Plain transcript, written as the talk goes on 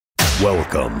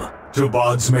Welcome to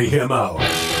BODS Mayhem Hour,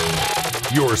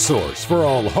 your source for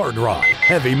all hard rock,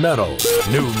 heavy metal,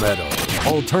 new metal,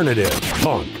 alternative,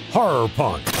 punk, horror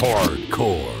punk,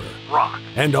 hardcore, rock,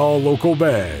 and all local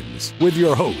bands, with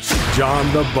your host, John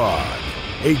the Bod,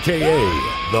 a.k.a.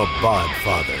 the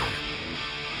Bodfather.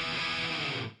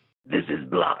 This is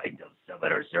Blind of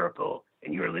Summoner Circle,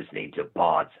 and you're listening to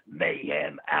BODS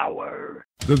Mayhem Hour.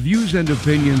 The views and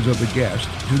opinions of the guests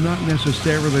do not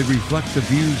necessarily reflect the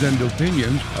views and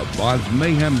opinions of BODS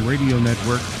Mayhem Radio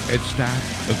Network, its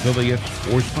staff, affiliates,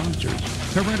 or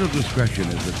sponsors. Parental discretion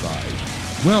is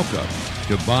advised. Welcome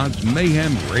to BODS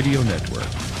Mayhem Radio Network.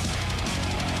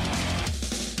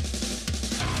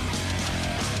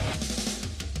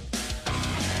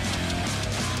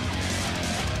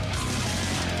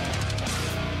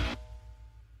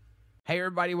 Hey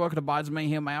everybody, welcome to BODS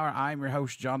Mayhem Hour. I'm your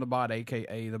host, John the Bod,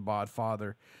 a.k.a. the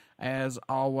Bodfather. As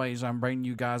always, I'm bringing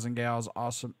you guys and gals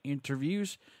awesome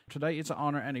interviews. Today, it's an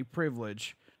honor and a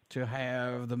privilege to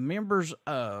have the members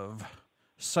of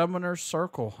Summoner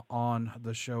Circle on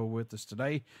the show with us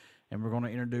today. And we're going to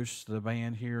introduce the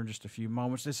band here in just a few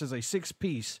moments. This is a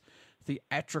six-piece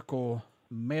theatrical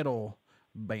metal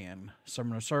band,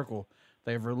 Summoner Circle.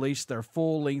 They've released their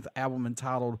full-length album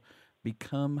entitled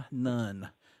Become None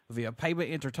via Pavement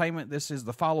Entertainment. This is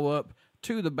the follow-up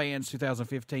to the band's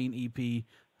 2015 EP,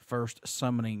 First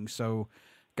Summoning. So,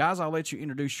 guys, I'll let you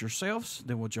introduce yourselves,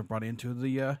 then we'll jump right into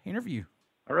the interview.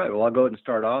 All right, well, I'll go ahead and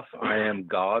start off. I am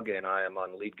Gog, and I am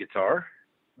on lead guitar.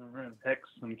 All right, Hex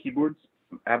on keyboards.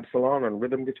 Absalon on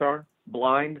rhythm guitar.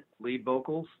 Blind, lead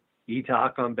vocals.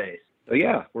 E-Talk on bass. So,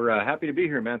 yeah, we're happy to be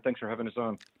here, man. Thanks for having us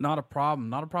on. Not a problem.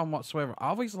 Not a problem whatsoever. I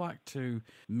always like to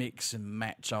mix and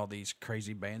match all these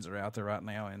crazy bands that are out there right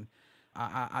now, and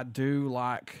I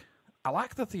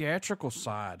like the theatrical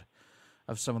side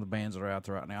of some of the bands that are out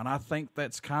there right now, and I think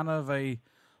that's kind of a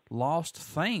lost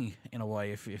thing in a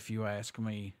way, if you ask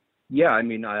me. Yeah, I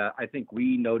mean, I think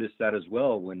we noticed that as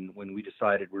well when we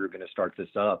decided we were going to start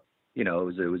this up. You know,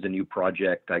 it was a new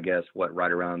project, I guess,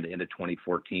 right around the end of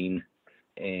 2014.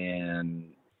 And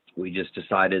we just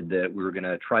decided that we were going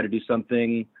to try to do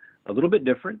something a little bit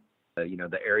different. You know,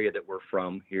 the area that we're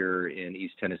from here in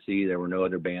East Tennessee, there were no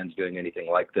other bands doing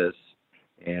anything like this.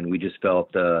 And we just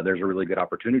felt there's a really good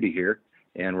opportunity here.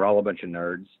 And we're all a bunch of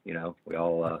nerds, you know. We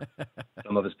all,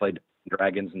 some of us played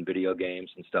Dragons and video games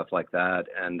and stuff like that.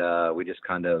 And we just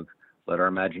kind of let our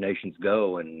imaginations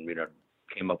go and, you know,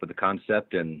 came up with the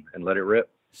concept and let it rip.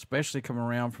 Especially coming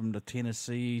around from the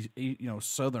Tennessee,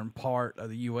 southern part of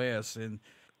the U.S., and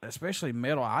especially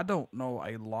metal. I don't know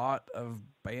a lot of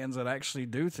bands that actually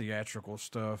do theatrical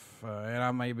stuff, and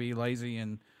I may be lazy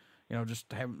and,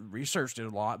 just haven't researched it a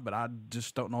lot, but I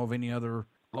just don't know of any other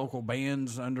local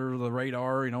bands under the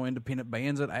radar, independent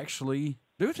bands that actually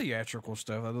do theatrical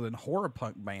stuff other than horror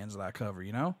punk bands that I cover,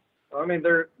 I mean,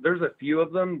 there's a few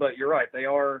of them, but you're right. They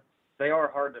are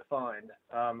hard to find.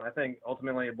 I think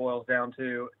ultimately it boils down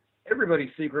to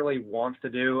everybody secretly wants to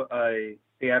do a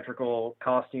theatrical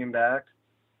costumed act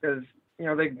because,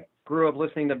 they grew up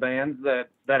listening to bands that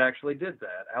actually did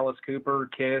that. Alice Cooper,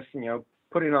 Kiss,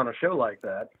 putting on a show like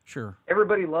that. Sure.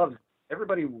 Everybody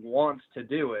wants to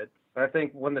do it. But I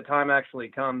think when the time actually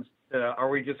comes, are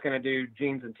we just going to do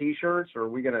jeans and T-shirts, or are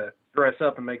we going to dress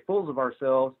up and make fools of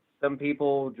ourselves? Some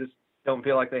people just don't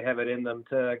feel like they have it in them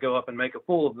to go up and make a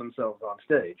fool of themselves on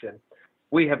stage, and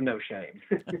we have no shame.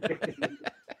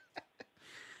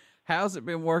 How's it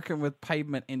been working with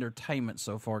Pavement Entertainment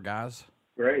so far, guys?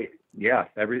 Great. Yeah,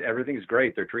 everything's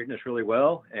great. They're treating us really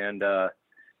well, and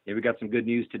we got some good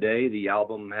news today. The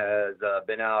album has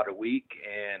been out a week,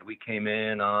 and we came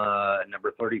in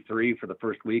number 33 for the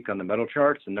first week on the metal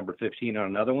charts and number 15 on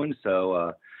another one,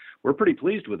 so we're pretty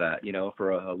pleased with that, for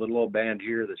a little old band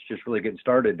here that's just really getting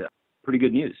started. Pretty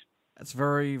good news. That's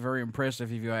very, very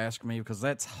impressive if you ask me, because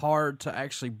that's hard to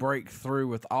actually break through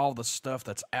with all the stuff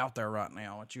that's out there right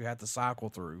now that you have to cycle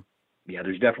through. Yeah,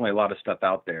 there's definitely a lot of stuff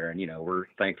out there, and, we're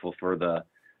thankful for the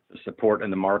support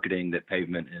and the marketing that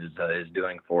Pavement is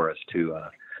doing for us to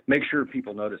make sure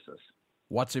people notice us.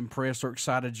 What's impressed or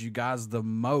excited you guys the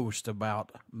most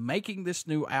about making this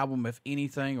new album, if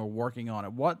anything, or working on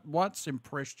it? What's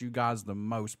impressed you guys the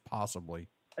most, possibly?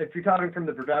 If you're talking from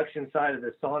the production side of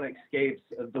the sonicapes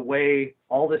of the way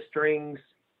all the strings,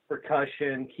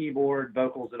 percussion, keyboard,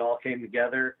 vocals, it all came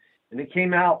together, and it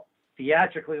came out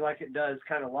theatrically like it does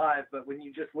kind of live, but when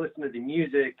you just listen to the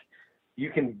music, you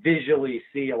can visually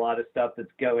see a lot of stuff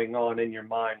that's going on in your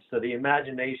mind. So the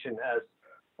imagination has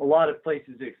a lot of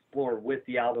places to explore with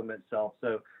the album itself.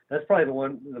 So that's probably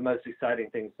one of the most exciting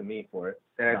things to me for it.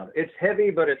 And it's heavy,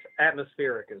 but it's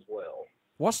atmospheric as well.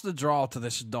 What's the draw to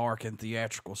this dark and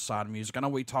theatrical side of music? I know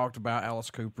we talked about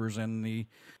Alice Cooper's and the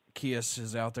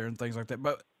Kisses out there and things like that,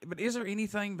 but is there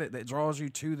anything that draws you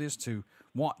to this, to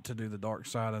want to do the dark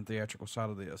side and theatrical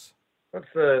side of this? That's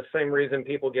the same reason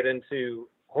people get into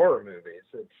horror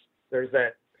movies. There's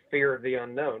that fear of the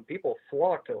unknown. People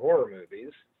flock to horror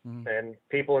movies, and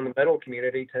people in the metal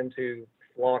community tend to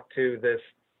flock to this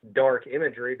dark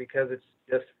imagery because it's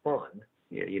just fun.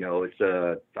 Yeah,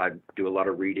 I do a lot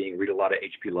of reading, read a lot of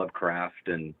H.P. Lovecraft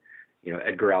and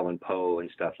Edgar Allan Poe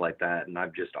and stuff like that, and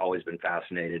I've just always been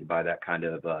fascinated by that kind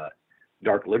of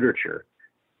dark literature,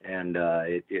 and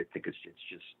I think it's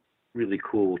just really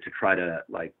cool to try to,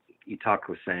 like Itak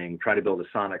was saying, try to build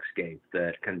a sonicscape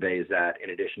that conveys that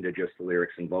in addition to just the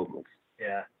lyrics and vocals.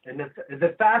 Yeah, and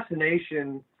the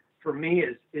fascination for me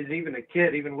is even a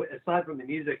kid, even aside from the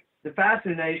music, the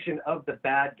fascination of the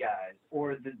bad guys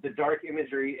or the dark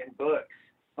imagery in books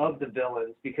of the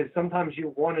villains, because sometimes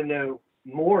you want to know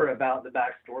more about the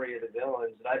backstory of the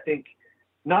villains. And I think,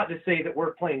 not to say that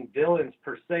we're playing villains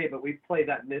per se, but we play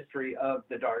that mystery of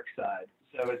the dark side.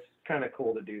 So it's kind of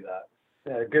cool to do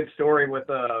that. A good story with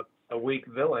a weak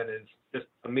villain is just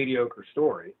a mediocre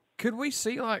story. Could we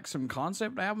see like some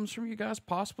concept albums from you guys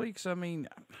possibly? Because I mean,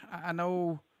 I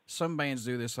know some bands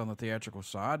do this on the theatrical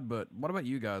side, but what about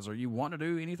you guys? Are you wanting to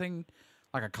do anything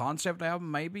like a concept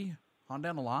album maybe on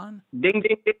down the line? Ding,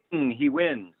 ding, ding, he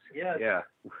wins. Yeah. Yeah.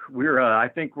 I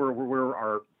think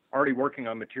we're already working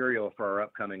on material for our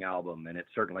upcoming album, and it's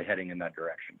certainly heading in that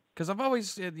direction. Because I've always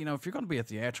said, if you're going to be a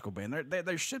theatrical band,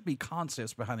 there should be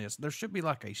concepts behind this. There should be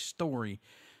like a story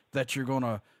that you're going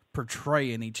to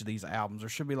portray in each of these albums. There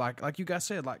should be like you guys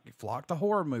said, like flock to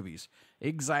horror movies.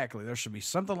 Exactly. There should be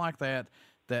something like that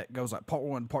goes like part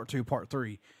 1, part 2, part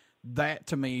 3. That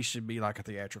to me should be like a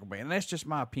theatrical band. And that's just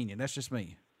my opinion. That's just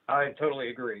me. I totally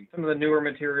agree. Some of the newer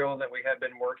material that we have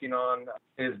been working on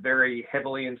is very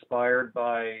heavily inspired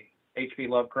by H.P.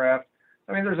 Lovecraft.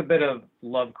 I mean, there's a bit of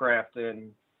Lovecraft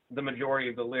in the majority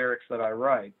of the lyrics that I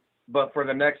write. But for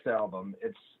the next album,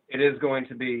 it is going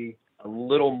to be a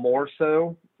little more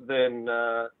so than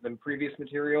previous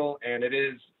material, and it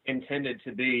is intended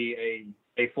to be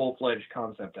a full-fledged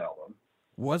concept album.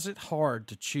 Was it hard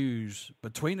to choose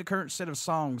between the current set of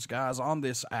songs, guys, on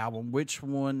this album, which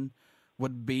one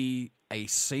would be a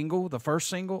single, the first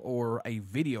single, or a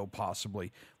video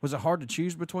possibly? Was it hard to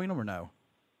choose between them or no?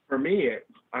 For me,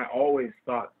 I always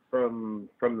thought from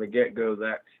the get-go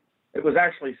that it was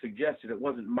actually suggested. It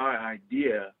wasn't my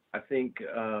idea. I think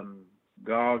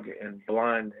Gog and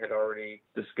Blind had already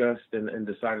discussed and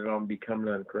decided on Become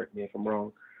None, correct me if I'm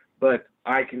wrong. But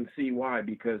I can see why,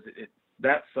 because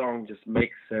that song just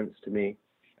makes sense to me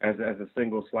as a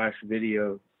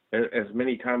single/video. As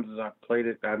many times as I've played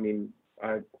it, I mean,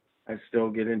 I still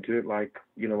get into it like,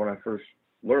 when I first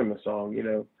learned the song,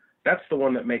 That's the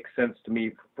one that makes sense to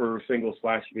me for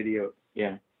single/video.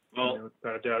 Yeah. Well, it was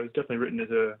definitely written as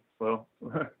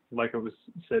like it was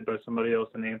said by somebody else,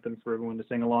 an anthem for everyone to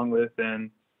sing along with and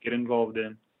get involved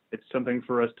in. It's something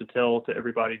for us to tell to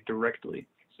everybody directly.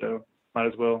 So might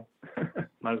as well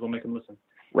make them listen.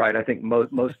 Right. I think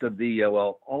most of the,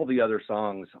 all the other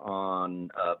songs on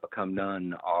Become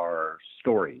None are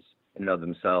stories in and of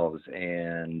themselves,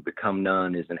 and Become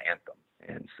None is an anthem.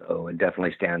 And so it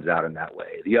definitely stands out in that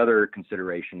way. The other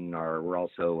consideration we're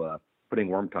also putting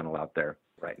Worm Tunnel out there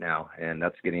right now, and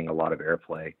that's getting a lot of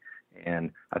airplay.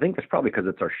 And I think that's probably because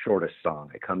it's our shortest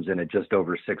song. It comes in at just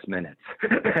over 6 minutes.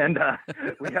 And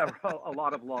we have a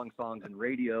lot of long songs, and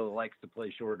radio likes to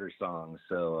play shorter songs.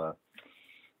 So,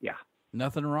 yeah.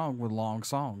 Nothing wrong with long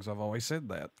songs. I've always said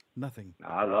that. Nothing.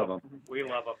 I love them. We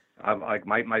love them. Like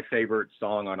my favorite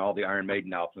song on all the Iron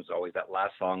Maiden albums is always that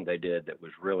last song they did that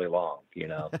was really long,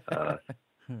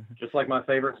 Just like my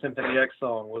favorite Symphony X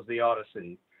song was The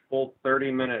Odyssey. Full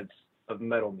 30 minutes of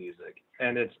metal music,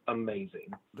 and it's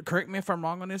amazing. Correct me if I'm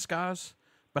wrong on this, guys,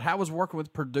 but how was working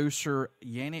with producer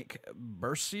Yannick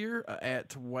Bercier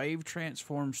at Wave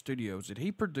Transform Studios? Did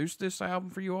he produce this album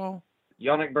for you all?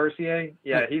 Yannick Bercier?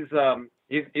 Yeah, he's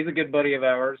a good buddy of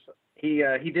ours. He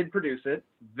did produce it.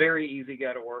 Very easy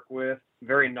guy to work with,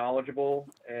 very knowledgeable,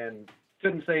 and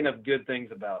couldn't say enough good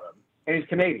things about him. And he's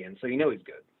Canadian, so he's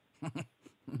good.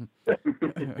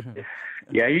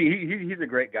 Yeah, he's a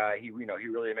great guy. He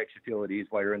really makes you feel at ease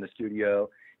while you're in the studio.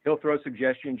 He'll throw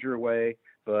suggestions your way,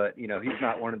 but he's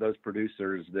not one of those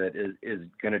producers that is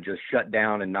going to just shut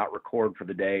down and not record for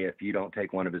the day if you don't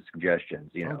take one of his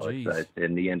suggestions. It's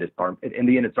in the end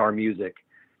it's our music,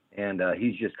 and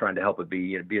he's just trying to help it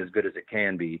be as good as it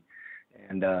can be.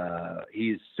 And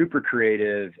he's super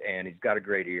creative, and he's got a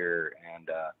great ear, and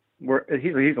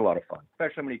he's a lot of fun,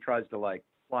 especially when he tries to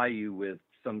fly you with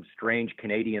some strange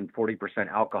Canadian 40%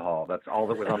 alcohol. That's all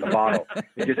that was on the bottle.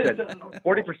 It just said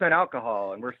 40%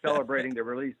 alcohol, and we're celebrating the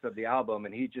release of the album,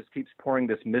 and he just keeps pouring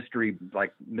this mystery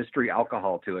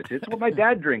alcohol to it. It's what my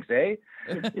dad drinks, eh?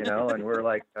 You know, and we're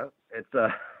like, oh, it's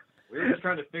we were just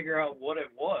trying to figure out what it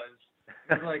was.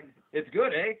 We're like, it's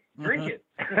good, eh? Drink it.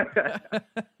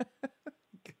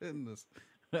 Goodness.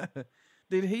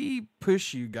 Did he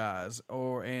push you guys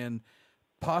and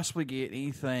possibly get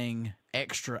anything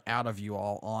extra out of you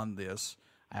all on this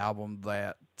album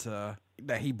that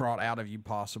he brought out of you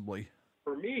possibly?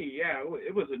 For me, yeah,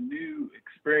 it was a new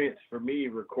experience for me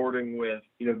recording with,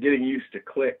 getting used to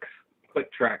click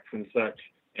tracks and such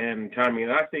and timing.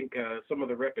 And I think some of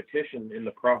the repetition in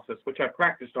the process, which I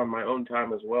practiced on my own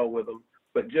time as well with him,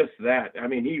 but just that, I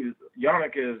mean,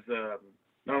 Yannick is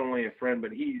not only a friend,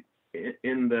 but he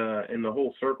in the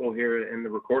whole circle here in the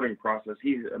recording process,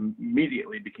 he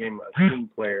immediately became a team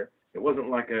player. It wasn't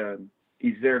like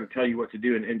he's there to tell you what to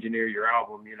do and engineer your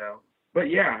album, But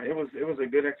yeah, it was a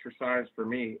good exercise for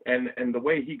me, and the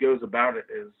way he goes about it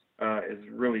is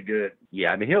really good.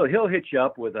 Yeah, I mean he'll hit you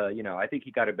up with I think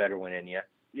he got a better one in you.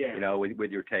 Yeah.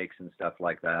 With your takes and stuff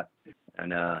like that.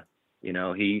 And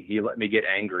he let me get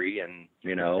angry, and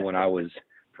when I was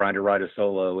trying to write a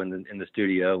solo in the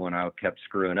studio when I kept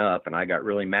screwing up, and I got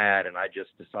really mad, and I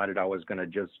just decided I was going to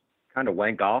just kind of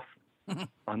wank off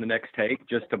on the next take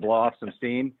just to blow off some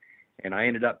steam. And I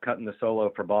ended up cutting the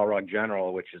solo for Balrog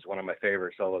General, which is one of my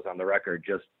favorite solos on the record,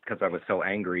 just because I was so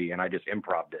angry, and I just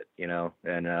improv'd it,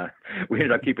 and we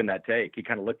ended up keeping that take. He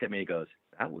kind of looked at me and goes,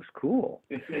 that was cool.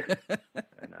 And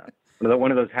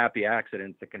one of those happy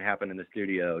accidents that can happen in the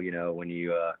studio, when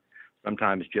you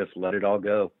sometimes just let it all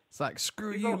go. It's like,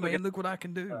 screw you, man, look what I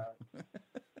can do.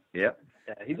 Yep.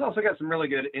 Yeah, he's also got some really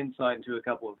good insight into a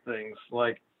couple of things,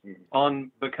 like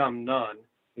on Become None.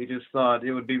 He just thought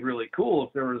it would be really cool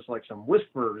if there was like some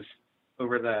whispers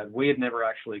over that. We had never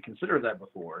actually considered that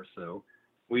before, so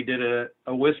we did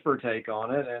a whisper take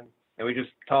on it, and we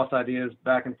just tossed ideas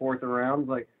back and forth around,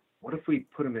 like, what if we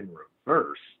put them in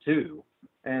reverse too?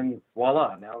 And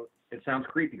voila, now it sounds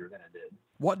creepier than it did.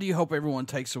 What do you hope everyone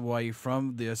takes away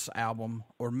from this album,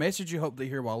 or message you hope they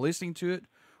hear while listening to it,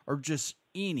 or just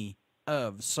any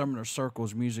of Summoner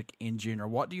Circle's music in general?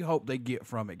 What do you hope they get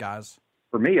from it, guys?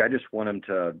 For me, I just want them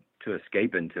to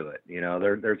escape into it.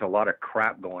 There's a lot of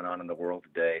crap going on in the world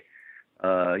today.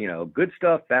 Good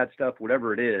stuff, bad stuff,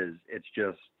 whatever it is. It's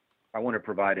just, I want to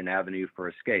provide an avenue for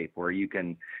escape where you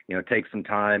can, take some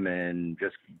time and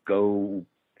just go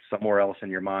somewhere else in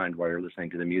your mind while you're listening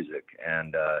to the music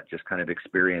and just kind of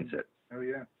experience it. Oh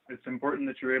yeah, it's important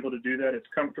that you're able to do that. It's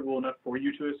comfortable enough for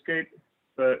you to escape,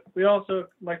 but we also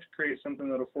like to create something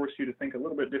that'll force you to think a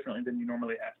little bit differently than you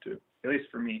normally have to. At least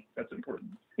for me, that's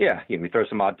important. Yeah, we throw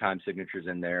some odd time signatures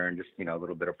in there and just, a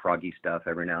little bit of proggy stuff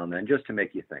every now and then just to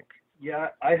make you think. Yeah,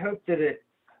 I hope that it,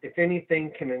 if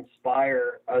anything, can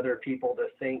inspire other people to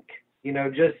think,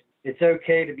 just it's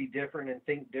okay to be different and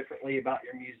think differently about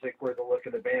your music or the look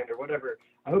of the band or whatever.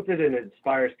 I hope that it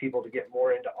inspires people to get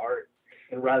more into art,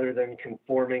 and rather than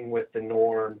conforming with the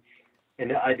norm.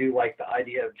 And I do like the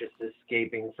idea of just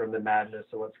escaping from the madness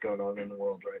of what's going on in the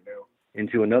world right now.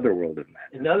 Into another world of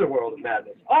madness. Another world of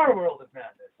madness. Our world of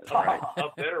madness. That's right. A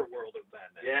better world of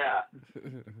madness. Yeah.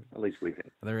 At least we think.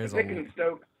 There is It can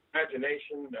stoke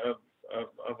imagination of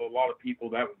a lot of people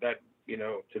that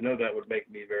to know that would make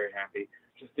me very happy.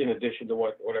 Just in addition to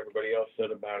what everybody else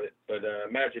said about it, but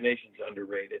imagination's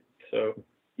underrated. So,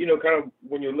 kind of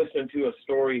when you're listening to a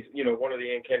story, one of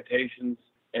the incantations,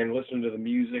 and listening to the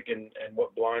music and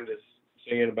what Blind is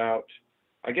singing about,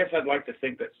 I guess I'd like to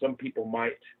think that some people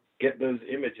might get those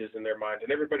images in their mind,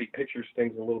 and everybody pictures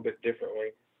things a little bit differently.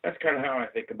 That's kind of how I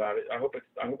think about it. I hope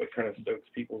it kind of stokes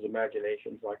people's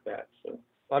imaginations like that. So,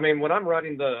 I mean, when I'm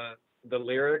writing the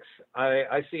lyrics,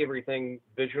 I see everything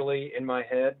visually in my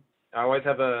head. I always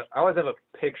have a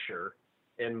picture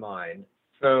in mind.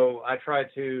 So I try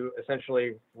to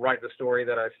essentially write the story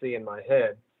that I see in my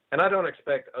head. And I don't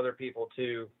expect other people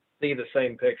to see the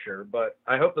same picture, but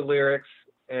I hope the lyrics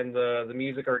and the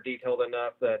music are detailed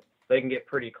enough that they can get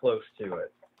pretty close to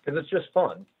it, because it's just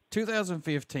fun.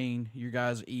 2015, your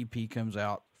guys' EP comes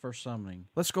out for Summoning.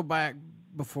 Let's go back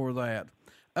before that,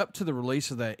 up to the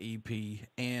release of that EP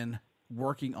and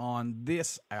working on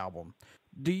this album.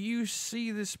 Do you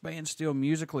see this band still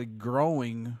musically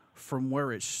growing from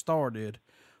where it started,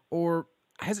 or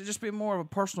has it just been more of a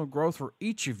personal growth for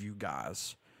each of you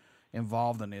guys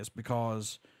involved in this?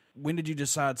 Because when did you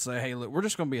decide to say, hey, look, we're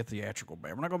just going to be a theatrical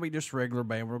band. We're not going to be just a regular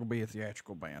band. We're going to be a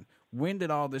theatrical band. When did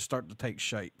all this start to take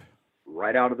shape?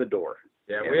 Right out of the door.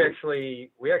 Yeah,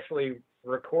 we actually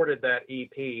recorded that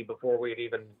EP before we had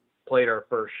even played our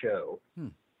first show.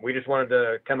 We just wanted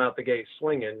to come out the gate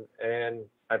swinging, and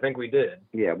I think we did.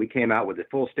 Yeah, we came out with a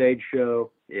full stage show,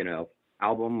 you know,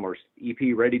 album or EP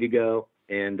ready to go,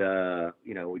 and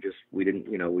you know, we just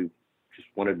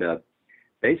wanted to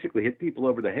basically hit people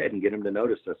over the head and get them to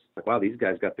notice us. Like, wow, these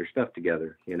guys got their stuff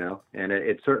together, you know. And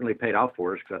it certainly paid off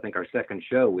for us, because I think our second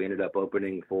show we ended up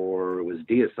opening for, it was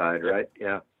Deicide, right?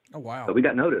 Yeah. Oh wow. So we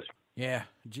got noticed. Yeah.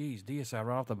 Geez, Deicide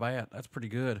right off the bat. That's pretty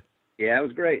good. Yeah, it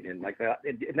was great. And like that,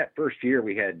 in that first year,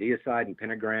 we had Deicide and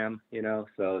Pentagram, you know,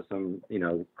 so some, you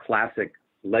know, classic,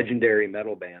 legendary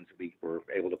metal bands we were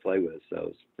able to play with.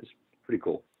 So it's pretty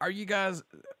cool. Are you guys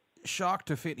shocked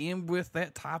to fit in with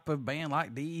that type of band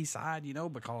like Deicide, you know,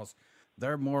 because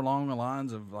they're more along the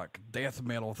lines of like death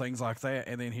metal, things like that,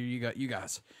 and then here you got you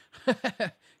guys.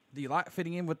 Do you like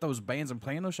fitting in with those bands and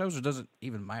playing those shows, or does it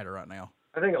even matter right now?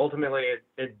 I think ultimately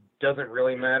it doesn't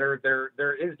really matter.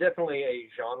 There is definitely a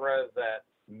genre that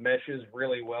meshes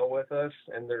really well with us,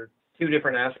 and there are two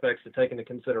different aspects to take into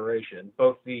consideration,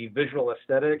 both the visual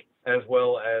aesthetic as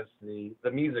well as the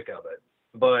music of it.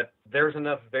 But there's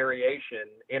enough variation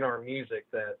in our music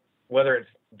that whether it's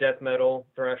death metal,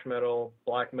 thrash metal,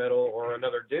 black metal, or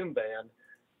another doom band,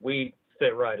 we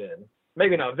fit right in.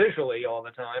 Maybe not visually all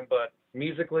the time, but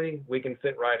musically we can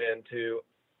fit right into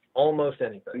almost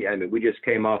anything. Yeah, I mean, we just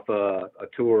came off a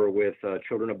tour with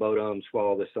Children of Bodom,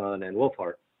 Swallow the Sun, and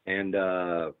Wolfheart, and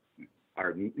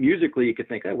our musically, you could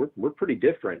think that we're pretty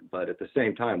different, but at the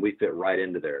same time, we fit right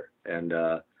into there, and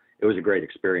it was a great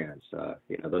experience.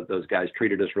 You know, those guys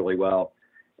treated us really well,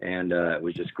 and it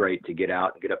was just great to get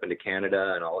out and get up into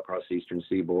Canada and all across the Eastern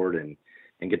Seaboard and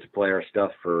get to play our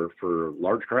stuff for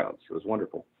large crowds. It was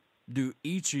wonderful. Do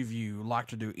each of you like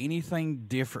to do anything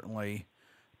differently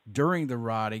during the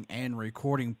writing and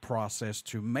recording process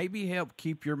to maybe help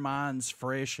keep your minds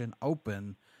fresh and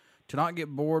open, to not get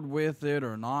bored with it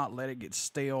or not let it get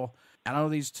stale? I know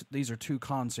these are two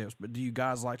concepts, but do you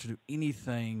guys like to do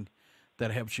anything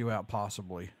that helps you out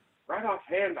possibly? Right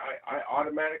offhand, I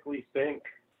automatically think,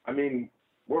 I mean,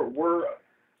 we're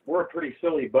a pretty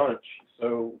silly bunch,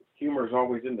 so humor is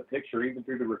always in the picture, even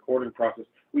through the recording process.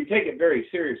 We take it very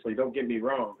seriously, don't get me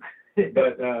wrong,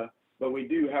 but we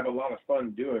do have a lot of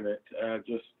fun doing it,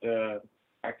 just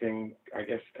acting, I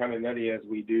guess, kind of nutty as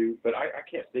we do. But I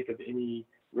can't think of any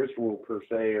ritual per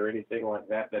se or anything like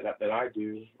that I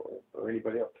do or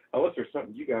anybody else, unless there's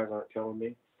something you guys aren't telling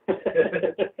me.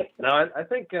 No, I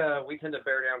think we tend to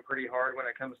bear down pretty hard when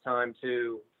it comes time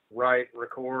to write,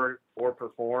 record, or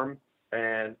perform.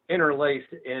 And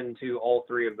interlaced into all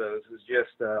three of those is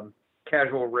just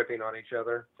casual ripping on each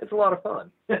other. It's a lot of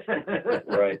fun.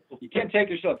 Right. You can't take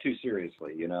yourself too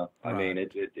seriously, you know. Right. I mean,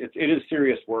 it is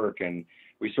serious work, and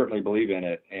we certainly believe in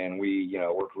it, and we, you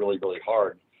know, work really, really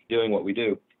hard doing what we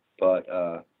do. But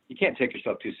you can't take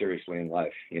yourself too seriously in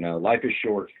life. You know, life is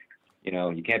short. You know,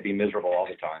 you can't be miserable all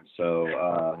the time.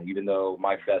 So even though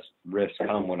my best riffs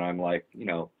come when I'm like, you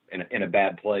know, in a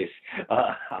bad place,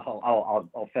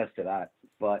 I'll fess to that.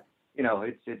 But you know,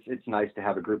 it's nice to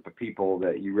have a group of people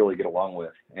that you really get along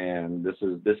with. And this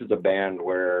is a band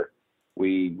where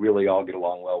we really all get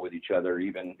along well with each other,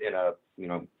 even in a, you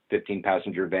know,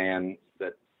 15-passenger van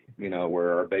that, you know,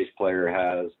 where our bass player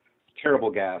has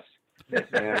terrible gas.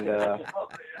 And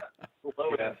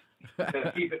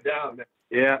Gotta keep it down.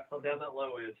 Yeah. How down that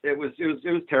low is. It was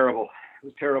terrible. It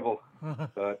was terrible.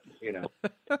 But you know.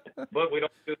 But we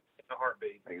don't do it in a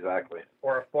heartbeat. Exactly.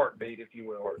 Or a fart beat, if you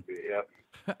will. Heartbeat, yep.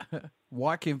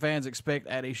 What can fans expect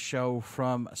at a show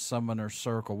from Summoner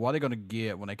Circle? What are they going to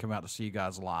get when they come out to see you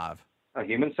guys live? A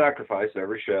human sacrifice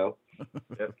every show.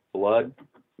 Yep. Blood,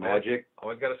 magic.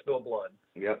 Always got to spill blood.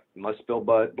 Yep. Must spill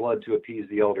blood to appease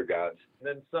the elder gods. And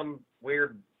then some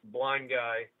weird blind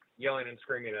guy yelling and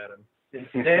screaming at him.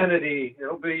 Insanity.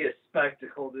 It'll be a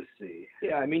spectacle to see.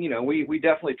 Yeah, I mean, you know, we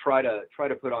definitely try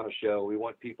to put on a show. We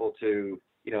want people to,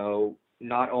 you know,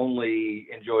 not only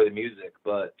enjoy the music,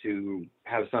 but to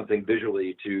have something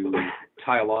visually to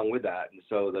tie along with that, and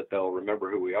so that they'll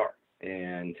remember who we are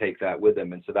and take that with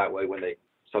them. And so that way, when they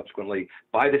subsequently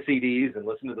buy the CDs and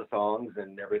listen to the songs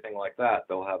and everything like that,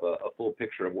 they'll have a full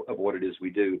picture of what it is we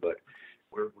do. But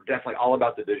we're definitely all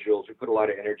about the visuals. We put a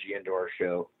lot of energy into our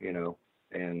show, you know,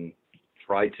 and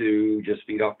try to just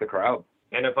feed off the crowd.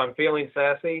 And if I'm feeling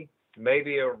sassy,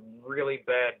 maybe a really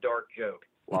bad dark joke.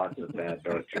 Lots of bad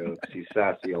dark jokes. He's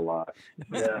sassy a lot.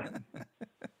 Yeah.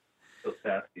 So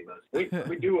sassy.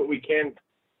 We do what we can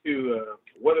to,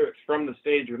 whether it's from the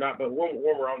stage or not, but when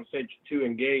we're on the stage, to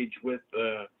engage with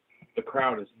the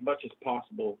crowd as much as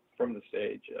possible from the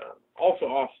stage. Also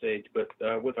off stage, but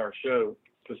with our show,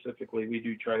 specifically, we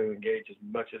do try to engage as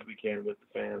much as we can with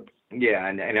the fans. Yeah,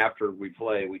 and after we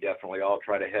play, we definitely all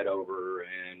try to head over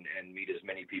and meet as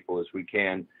many people as we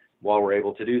can while we're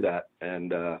able to do that,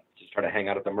 and just try to hang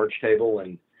out at the merch table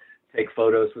and take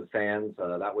photos with fans.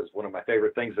 That was one of my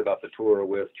favorite things about the tour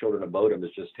with Children of Bodom,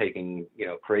 is just taking,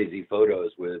 crazy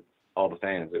photos with all the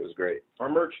fans. It was great. Our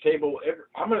merch table,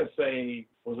 I'm going to say,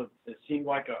 it seemed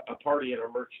like a party at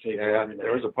our merch table. Yeah, every night.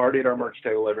 there was a party at our merch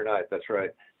table every night. That's right.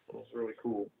 It was really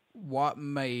cool. What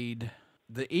made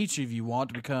each of you want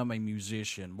to become a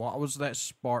musician? What was that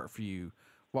spark for you?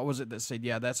 What was it that said,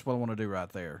 yeah, that's what I want to do right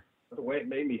there? The way it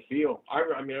made me feel. I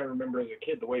remember as a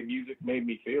kid, the way music made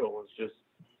me feel was just,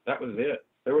 that was it.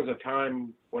 There was a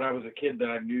time when I was a kid that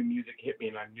I knew music hit me,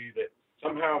 and I knew that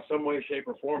somehow, some way, shape,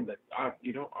 or form that I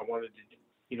wanted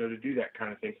to do that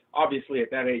kind of thing. Obviously,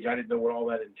 at that age, I didn't know what all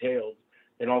that entailed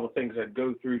and all the things I'd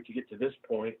go through to get to this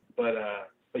point. But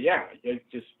yeah, it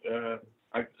just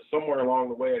somewhere along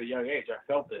the way at a young age, I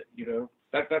felt it.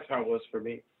 That's how it was for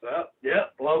me. Well, yeah.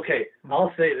 Well, okay.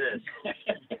 I'll say this.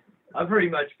 I pretty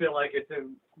much feel like it's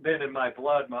been in my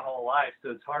blood my whole life,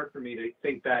 so it's hard for me to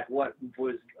think back what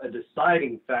was a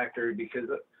deciding factor, because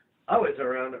I was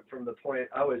around it from the point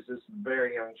I was just a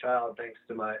very young child, thanks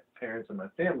to my parents and my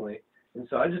family. And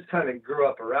so I just kind of grew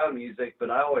up around music, but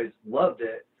I always loved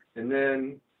it. And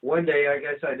then one day, I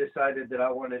guess I decided that I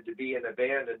wanted to be in a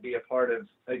band and be a part of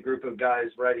a group of guys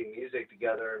writing music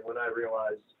together. And when I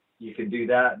realized you could do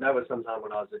that, and that was sometime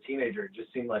when I was a teenager, it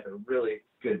just seemed like a really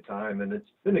good time. And it's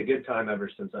been a good time ever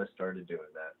since I started doing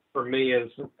that. For me,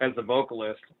 as the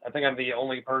vocalist, I think I'm the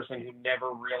only person who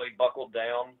never really buckled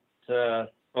down to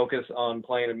focus on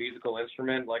playing a musical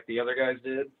instrument like the other guys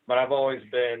did. But I've always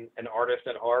been an artist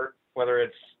at heart, whether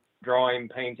it's drawing,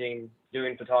 painting,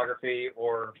 doing photography,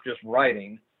 or just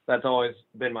writing. That's always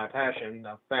been my passion.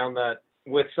 I've found that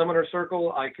with Summoner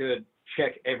Circle, I could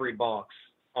check every box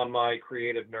on my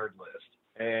creative nerd list,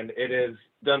 and it has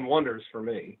done wonders for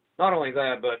me. Not only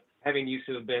that, but having used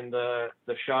to have been the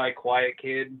shy, quiet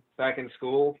kid back in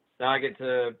school, now I get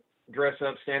to dress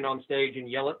up, stand on stage, and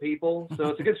yell at people, so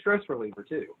it's a good stress reliever,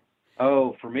 too.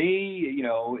 Oh, for me,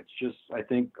 it's just, I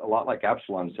think a lot like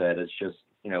Absalon said, it's just,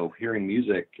 hearing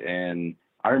music. And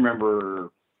I remember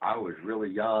I was really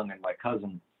young, and my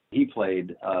cousin, he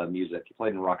played music. He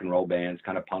played in rock and roll bands,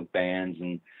 kind of punk bands,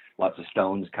 and lots of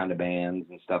Stones kind of bands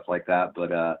and stuff like that.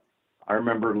 But I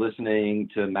remember listening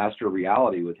to Master of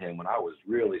Reality with him when I was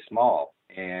really small.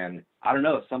 And I don't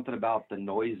know, something about the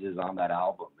noises on that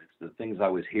album. It's the things I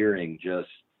was hearing, just,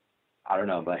 I don't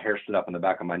know, the hair stood up on the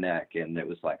back of my neck. And it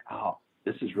was like, oh,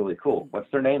 this is really cool.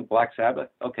 What's their name? Black Sabbath?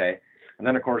 Okay. And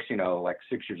then, of course, like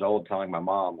 6 years old, telling my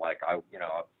mom, like,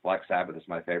 Black Sabbath is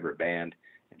my favorite band.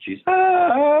 And she's,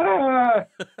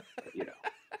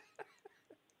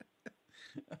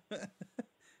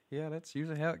 Yeah, that's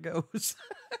usually how it goes.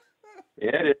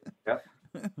 Yeah, it is. Yep.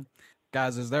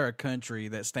 Guys, is there a country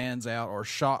that stands out or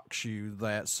shocks you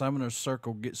that Summoner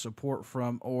Circle gets support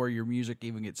from, or your music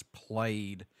even gets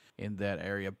played in that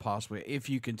area, possibly, if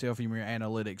you can tell from your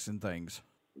analytics and things?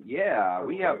 Yeah,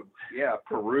 we have,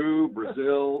 Peru,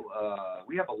 Brazil.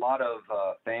 We have a lot of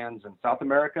fans in South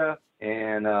America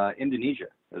and Indonesia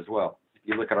as well.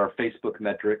 You look at our Facebook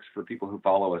metrics for people who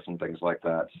follow us and things like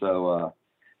that. So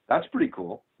that's pretty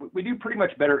cool. We do pretty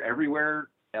much better everywhere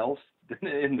else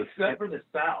than except for the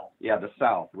South. Yeah, the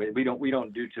South. We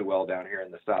don't do too well down here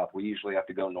in the South. We usually have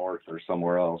to go north or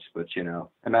somewhere else. But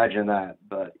imagine that.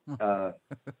 But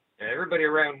everybody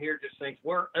around here just thinks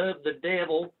we're of the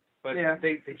devil, but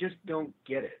they just don't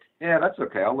get it. Yeah, that's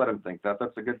okay. I'll let them think that.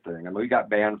 That's a good thing. I mean, we got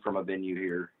banned from a venue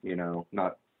here.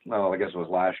 I guess it was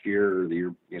last year or the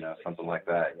year, something like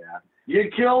that. Yeah. You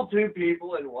killed 2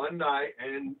 people in one night,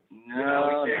 and we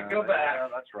can't go back. Yeah,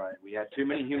 that's right. We had too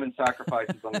many human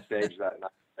sacrifices on the stage that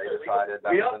night. They decided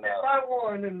that was enough. We upped it by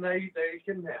 1, and they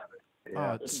can have it.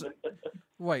 Yeah.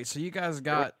 Wait, so you guys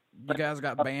got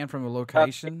banned from a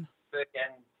location? And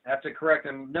have to correct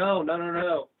them.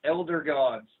 No. Elder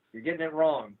gods. You're getting it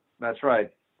wrong. That's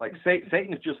right. Like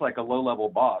Satan is just like a low-level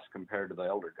boss compared to the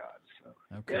elder gods.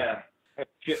 So. Okay. Yeah.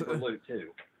 Shit with loot too.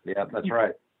 Yeah, that's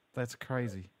right. That's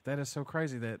crazy. That is so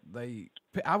crazy that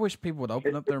I wish people would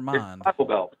open up their mind. It's the Bible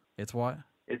Belt. It's what?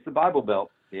 It's the Bible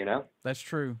Belt, That's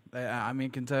true. I'm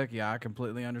in Kentucky. I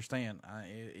completely understand.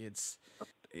 It's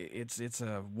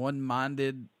a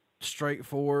one-minded,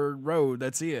 straightforward road.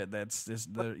 That's it. That's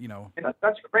just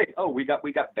That's great. Oh, we got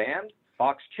banned.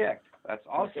 Box checked. That's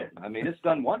awesome. I mean, it's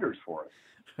done wonders for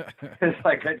us. It's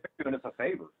like they're doing us a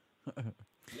favor.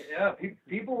 Yeah,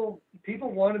 people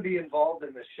want to be involved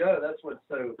in the show. That's what's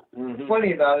so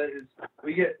funny about it is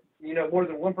we get more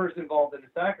than one person involved in the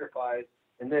sacrifice,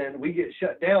 and then we get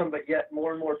shut down, but yet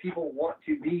more and more people want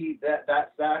to be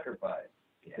that sacrifice.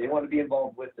 Yeah. They want to be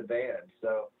involved with the band.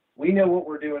 So we know what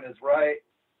we're doing is right.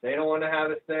 They don't want to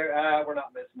have us there. We're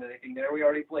not missing anything there. We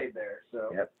already played there.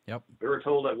 So Yep. We were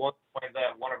told at one point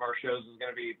that one of our shows was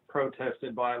going to be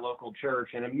protested by a local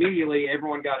church, and immediately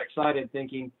everyone got excited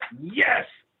thinking, yes,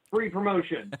 free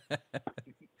promotion.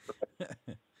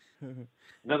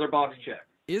 Another box check.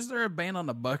 Is there a band on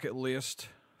the bucket list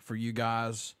for you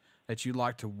guys that you'd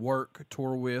like to work,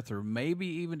 tour with, or maybe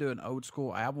even do an old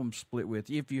school album split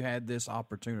with if you had this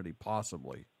opportunity,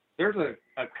 possibly? There's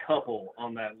a couple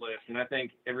on that list, and I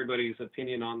think everybody's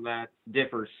opinion on that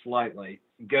differs slightly.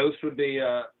 Ghost would be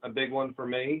a big one for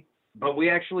me, but we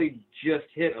actually just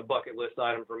hit a bucket list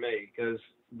item for me because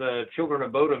the Children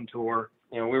of Bodom tour,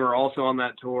 we were also on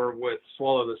that tour with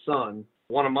Swallow the Sun,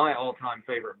 one of my all-time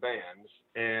favorite bands,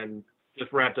 and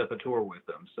just wrapped up a tour with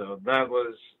them. So that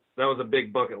was a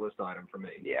big bucket list item for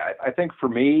me. Yeah, I think for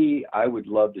me, I would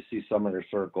love to see Summoner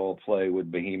Circle play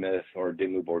with Behemoth or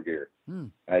Dimmu Borgir.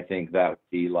 I think that would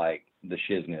be like the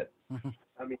shiznit.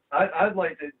 I mean, I'd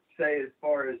like to say as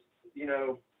far as,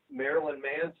 Marilyn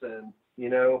Manson,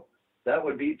 that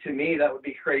would be, to me, that would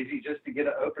be crazy just to get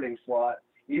an opening slot.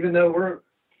 Even though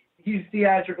he's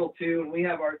theatrical too, and we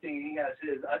have our thing, he has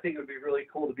his. I think it would be really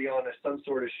cool to be on some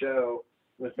sort of show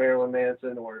with Marilyn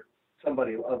Manson or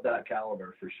somebody of that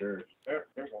caliber for sure.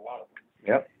 There's a lot of them.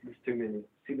 Yep. There's too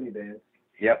many bands.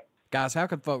 Yep. Guys, how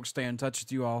can folks stay in touch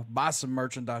with you all? Buy some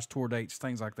merchandise, tour dates,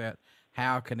 things like that.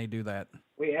 How can they do that?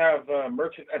 We have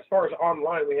as far as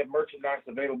online, we have merchandise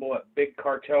available at Big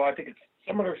Cartel. I think it's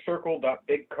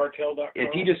summonercircle.bigcartel.com.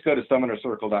 If you just go to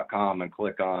summonercircle.com and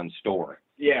click on store,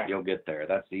 you'll get there.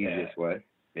 That's the easiest way.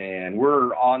 And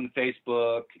we're on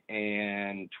Facebook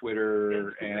and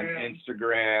Twitter and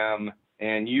Instagram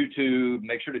and YouTube.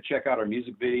 Make sure to check out our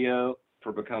music video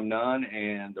for Become None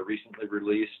and the recently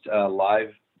released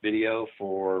live video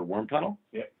for Worm Tunnel.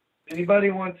 Yep. Anybody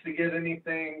wants to get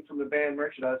anything from the band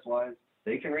merchandise-wise,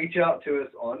 they can reach out to us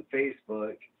on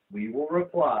Facebook. We will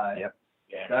reply. Yep.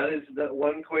 Yeah. That is the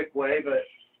one quick way, but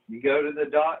you go to the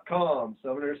 .com,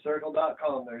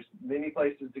 summonercircle.com. There's many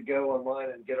places to go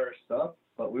online and get our stuff,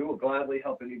 but we will gladly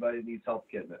help anybody that needs help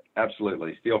getting it.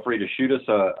 Absolutely. Feel free to shoot us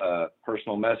a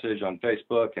personal message on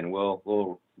Facebook, and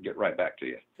we'll get right back to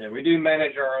you. Yeah, we do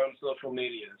manage our own social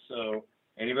media, so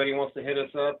anybody wants to hit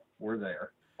us up, we're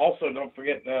there. Also, don't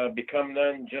forget Become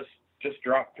None just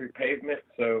dropped through Pavement,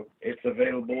 so it's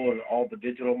available in all the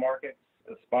digital markets,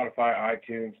 Spotify,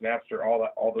 iTunes, Napster,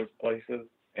 all those places,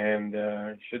 and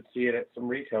should see it at some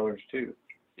retailers too.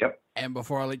 Yep. And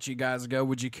before I let you guys go,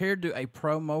 would you care to do a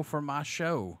promo for my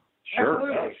show? Sure.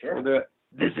 Oh, sure. We'll do it.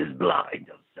 This is Blind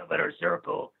of Summoner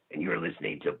Circle, and you're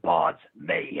listening to BODS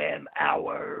Mayhem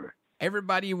Hour.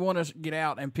 Everybody, you want to get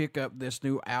out and pick up this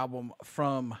new album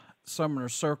from Summoner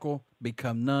Circle,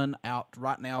 Become None, out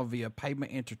right now via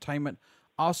Pavement Entertainment.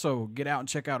 Also, get out and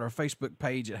check out our Facebook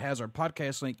page. It has our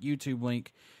podcast link, YouTube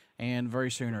link, and very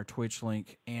soon our Twitch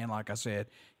link. And like I said,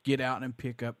 get out and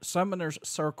pick up Summoner's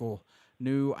Circle,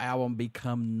 new album,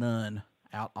 Become None,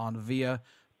 out on via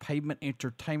Pavement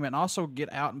Entertainment. Also,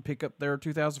 get out and pick up their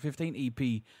 2015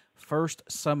 EP, First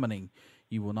Summoning.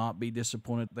 You will not be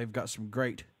disappointed. They've got some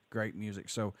great music.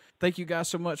 So thank you guys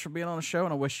so much for being on the show,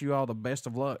 and I wish you all the best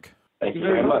of luck. Thank you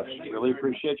very much. Really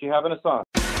appreciate you having us on.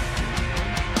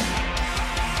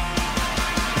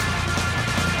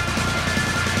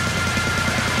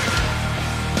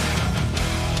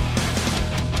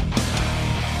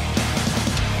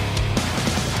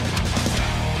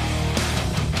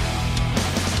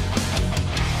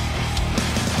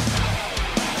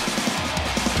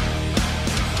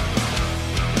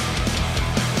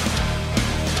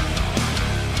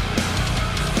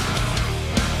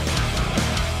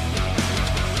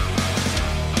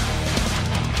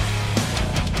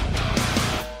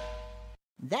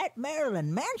 That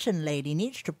Marilyn Manson lady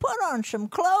needs to put on some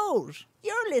clothes.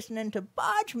 You're listening to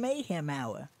BODS Mayhem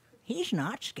Hour. He's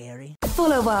not scary.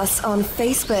 Follow us on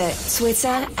Facebook,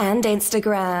 Twitter, and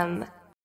Instagram.